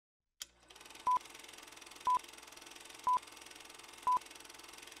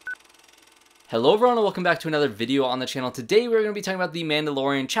Hello everyone and welcome back to another video on the channel. Today we're going to be talking about The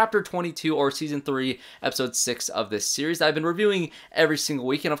Mandalorian Chapter 22 or Season 3 Episode 6 of this series that I've been reviewing every single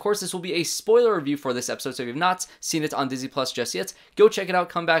week. And of course this will be a spoiler review for this episode, so if you've not seen it on Disney Plus just yet, go check it out,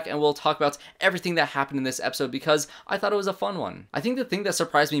 come back, and we'll talk about everything that happened in this episode because I thought it was a fun one. I think the thing that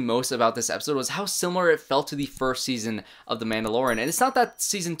surprised me most about this episode was how similar it felt to the first season of The Mandalorian. And it's not that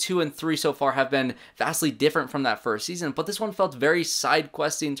Season 2 and 3 so far have been vastly different from that first season, but this one felt very side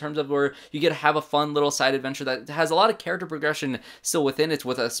questy in terms of where you get to have a fun little side adventure that has a lot of character progression still within it,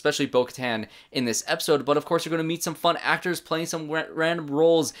 with especially BO-KATAN in this episode. But of course you're going to meet some fun actors playing some random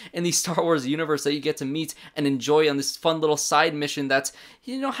roles in the Star Wars universe that you get to meet and enjoy on this fun little side mission that,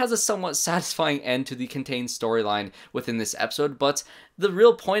 you know, has a somewhat satisfying end to the contained storyline within this episode. But the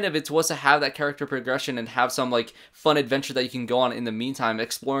real point of it was to have that character progression and have some like fun adventure that you can go on in the meantime,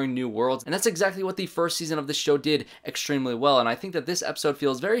 exploring new worlds. And that's exactly what the first season of this show did extremely well. And I think that this episode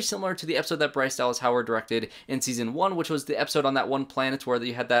feels very similar to the episode that Bryce Howard directed in season 1, which was the episode on that one planet where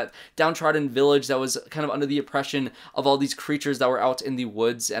you had that downtrodden village that was kind of under the oppression of all these creatures that were out in the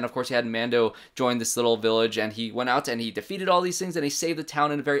woods. And of course you had Mando join this little village, and he went out and he defeated all these things and he saved the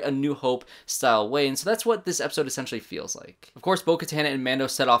town in a very A New Hope style way. And so that's what this episode essentially feels like. Of course, Bo-Katan and Mando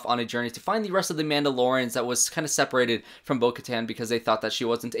set off on a journey to find the rest of the Mandalorians that was kind of separated from Bo-Katan because they thought that she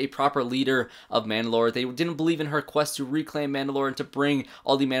wasn't a proper leader of Mandalore. They didn't believe in her quest to reclaim Mandalore and to bring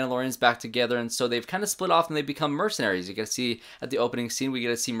all the Mandalorians back together, and so they've kind of split off and they become mercenaries. You get to see at the opening scene, we get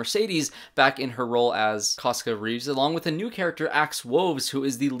to see Mercedes back in her role as KOSKA REEVES, along with a new character, WOVES, who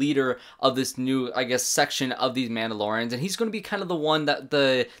is the leader of this new, I guess, section of these Mandalorians, and he's going to be kind of the one that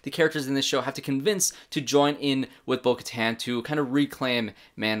the characters in this show have to convince to join in with Bo-Katan to kind of reclaim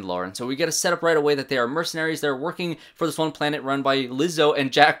Mandalore. And so we get a setup right away that they are mercenaries. They're working for this one planet run by Lizzo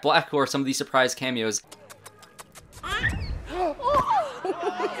and Jack Black, who are some of these surprise cameos.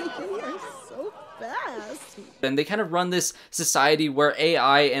 And they kind of run this society where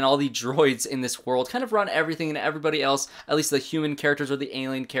AI and all the droids in this world kind of run everything, and everybody else, at least the human characters or the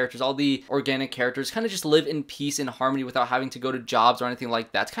alien characters, all the organic characters, kind of just live in peace and harmony without having to go to jobs or anything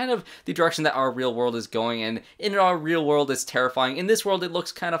like that. It's kind of the direction that our real world is going, and in our real world it's terrifying. In this world it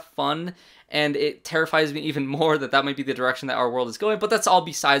looks kind of fun, and it terrifies me even more that that might be the direction that our world is going, but that's all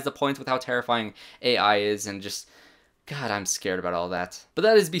besides the point with how terrifying AI is, and just, God, I'm scared about all that. But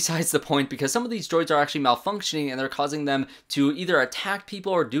that is besides the point, because some of these droids are actually malfunctioning and they're causing them to either attack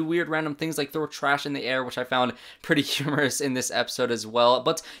people or do weird random things like throw trash in the air, which I found pretty humorous in this episode as well.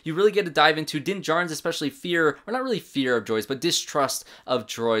 But you really get to dive into Din Djarin's especially fear, or not really fear of droids, but distrust of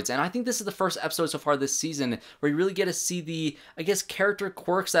droids. And I think this is the first episode so far this season where you really get to see the, I guess, character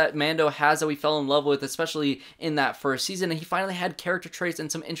quirks that Mando has that we fell in love with, especially in that first season. And he finally had character traits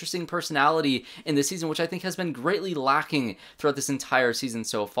and some interesting personality in this season, which I think has been greatly lacking throughout this entire season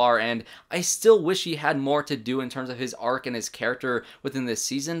so far, and I still wish he had more to do in terms of his arc and his character within this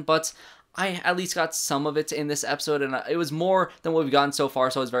season, but I at least got some of it in this episode, and it was more than what we've gotten so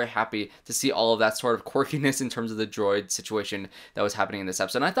far, so I was very happy to see all of that sort of quirkiness in terms of the droid situation that was happening in this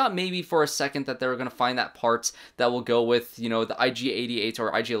episode. And I thought maybe for a second that they were going to find that part that will go with, you know, the IG-88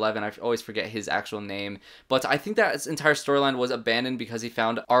 or IG-11, I always forget his actual name, but I think that his entire storyline was abandoned because he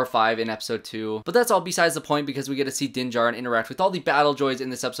found R5 in episode 2. But that's all besides the point, because we get to see Din Djarin interact with all the battle droids in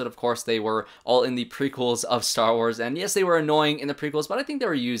this episode. Of course, they were all in the prequels of Star Wars, and yes, they were annoying in the prequels, but I think they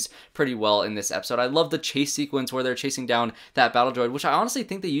were used pretty well in this episode. I love the chase sequence where they're chasing down that battle droid, which I honestly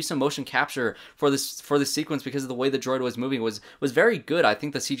think they used some motion capture for this sequence because of the way the droid was moving was very good. I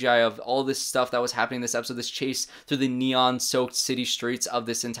think the CGI of all this stuff that was happening in this episode, this chase through the neon-soaked city streets of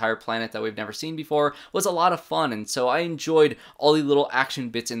this entire planet that we've never seen before, was a lot of fun, and so I enjoyed all the little action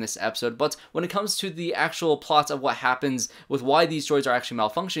bits in this episode. But when it comes to the actual plot of what happens with why these droids are actually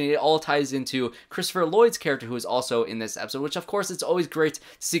malfunctioning, it all ties into Christopher Lloyd's character, who is also in this episode, which of course it's always great to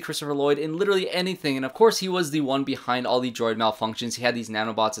see Christopher Lloyd in literally anything. And of course he was the one behind all the droid malfunctions. He had these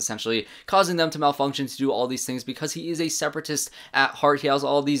nanobots essentially causing them to malfunction to do all these things because he is a separatist at heart. He has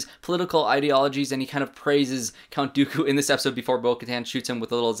all these political ideologies, and he kind of praises Count Dooku in this episode before Bo-Katan shoots him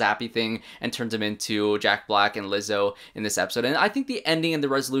with a little zappy thing and turns him into Jack Black and Lizzo in this episode. And I think the ending and the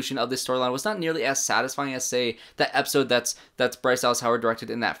resolution of this storyline was not nearly as satisfying as, say, that episode that's Bryce Howard directed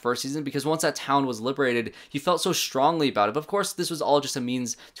in that first season, because once that town was liberated, you felt so strongly about it. But of course this was all just a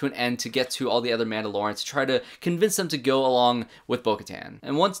means to an end to get to all the other Mandalorians to try to convince them to go along with Bo-Katan.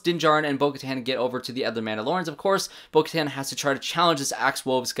 And once Din Djarin and Bo-Katan get over to the other Mandalorians, of course, Bo-Katan has to try to challenge this Axe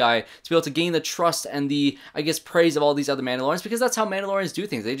Woves guy to be able to gain the trust and the, I guess, praise of all these other Mandalorians, because that's how Mandalorians do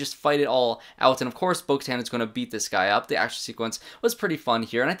things. They just fight it all out, and of course, Bo-Katan is going to beat this guy up. The action sequence was pretty fun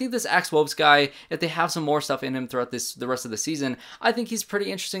here, and I think this Axe Woves guy, if they have some more stuff in him throughout the rest of the season, I think he's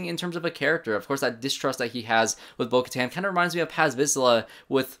pretty interesting in terms of a character. Of course, that distrust that he has with Bo-Katan kind of reminds me of Paz Vizsla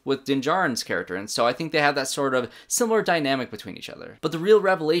with Din Djarin's character, and so I think they have that sort of similar dynamic between each other. But the real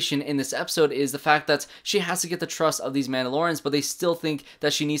revelation in this episode is the fact that she has to get the trust of these Mandalorians, but they still think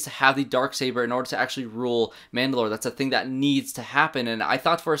that she needs to have the Darksaber in order to actually rule Mandalore. That's a thing that needs to happen, and I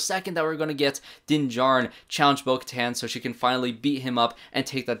thought for a second that we were going to get Din Djarin challenge Bo-Katan so she can finally beat him up and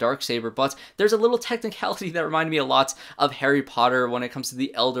take that Darksaber, but there's a little technicality that reminded me a lot of Harry Potter when it comes to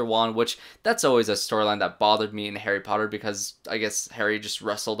the Elder Wand, which that's always a storyline that bothered me in Harry Potter, because I guess Harry just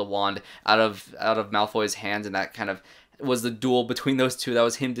wrestled a wand out of Malfoy's hands, and that kind of was the duel between those two. That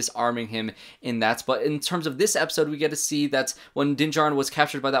was him disarming him in that. But in terms of this episode, we get to see that when Din Djarin was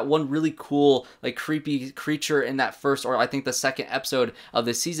captured by that one really cool, like, creepy creature in that first, or I think the second episode of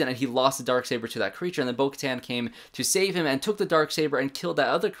this season, and he lost the Darksaber to that creature, and then Bo-Katan came to save him and took the Darksaber and killed that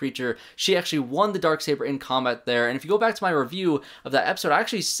other creature. She actually won the Darksaber in combat there. And if you go back to my review of that episode, I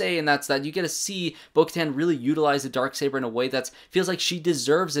actually say in that you get to see Bo-Katan really utilize the Darksaber in a way that feels like she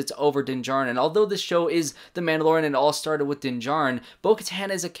deserves it over Din Djarin. And although this show is The Mandalorian and all started with Din Djarin, Bo-Katan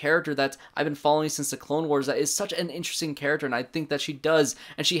is a character that I've been following since the Clone Wars that is such an interesting character, and I think that she does,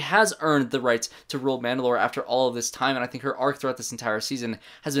 and she has earned the right to rule Mandalore after all of this time, and I think her arc throughout this entire season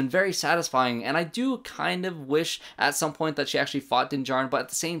has been very satisfying, and I do kind of wish at some point that she actually fought Din Djarin, but at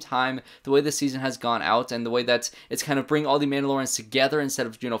the same time, the way this season has gone out, and the way that it's kind of bring all the Mandalorians together instead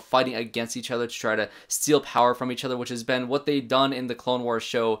of, you know, fighting against each other to try to steal power from each other, which has been what they've done in the Clone Wars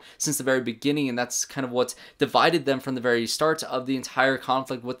show since the very beginning, and that's kind of what divided them from the very start of the entire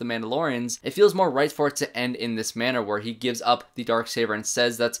conflict with the Mandalorians. It feels more right for it to end in this manner, where he gives up the Darksaber and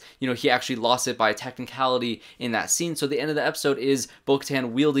says that, you know, he actually lost it by a technicality in that scene. So the end of the episode is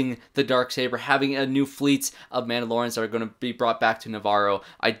Bo-Katan wielding the Darksaber, having a new fleet of Mandalorians that are going to be brought back to Navarro.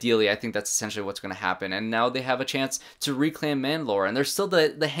 Ideally, I think that's essentially what's going to happen, and now they have a chance to reclaim Mandalore, and there's still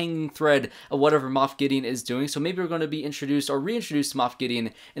the hanging thread of whatever Moff Gideon is doing, so maybe we're going to be introduced or reintroduced to Moff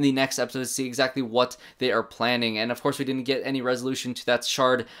Gideon in the next episode to see exactly what they are planning. And of course, we didn't get any resolution to that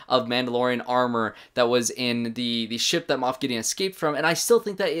shard of Mandalorian armor that was in the ship that Moff Gideon escaped from, and I still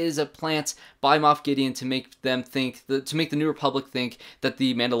think that it is a plant by Moff Gideon to make them think, to make the New Republic think that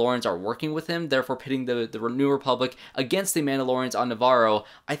the Mandalorians are working with him, therefore pitting the New Republic against the Mandalorians on Navarro.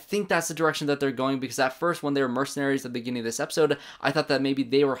 I think that's the direction that they're going, because at first when they were mercenaries at the beginning of this episode, I thought that maybe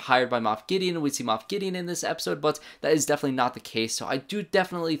they were hired by Moff Gideon. We'd see Moff Gideon in this episode, but that is definitely not the case. So I do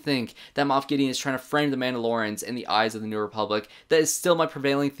definitely think that Moff Gideon is trying to frame the Mandalorians in the eyes of the New Republic. That is still my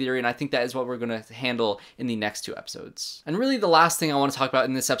prevailing theory, and I think that is what we're going to handle in the next two episodes. And really the last thing I want to talk about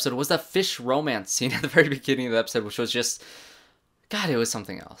in this episode was that fish romance scene at the very beginning of the episode, which was just, God, it was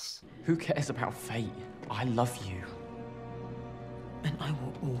something else. Who cares about fate? I love you. And I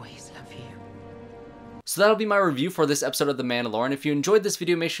will always love you. So that'll be my review for this episode of The Mandalorian. If you enjoyed this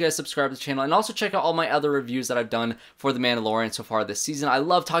video, make sure you guys subscribe to the channel, and also check out all my other reviews that I've done for The Mandalorian so far this season. I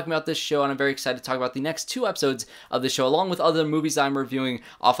love talking about this show, and I'm very excited to talk about the next two episodes of the show, along with other movies I'm reviewing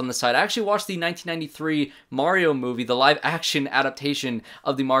off on the side. I actually watched the 1993 Mario movie, the live-action adaptation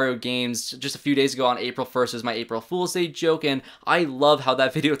of the Mario games, just a few days ago on April 1st. It was my April Fool's Day joke, and I love how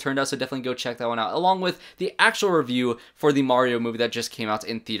that video turned out, so definitely go check that one out, along with the actual review for the Mario movie that just came out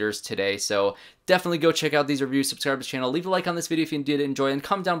in theaters today. So definitely go check out these reviews, subscribe to the channel, leave a like on this video if you did enjoy, and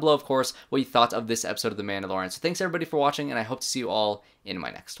comment down below, of course, what you thought of this episode of The Mandalorian. So thanks everybody for watching, and I hope to see you all in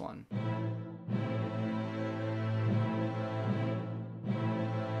my next one.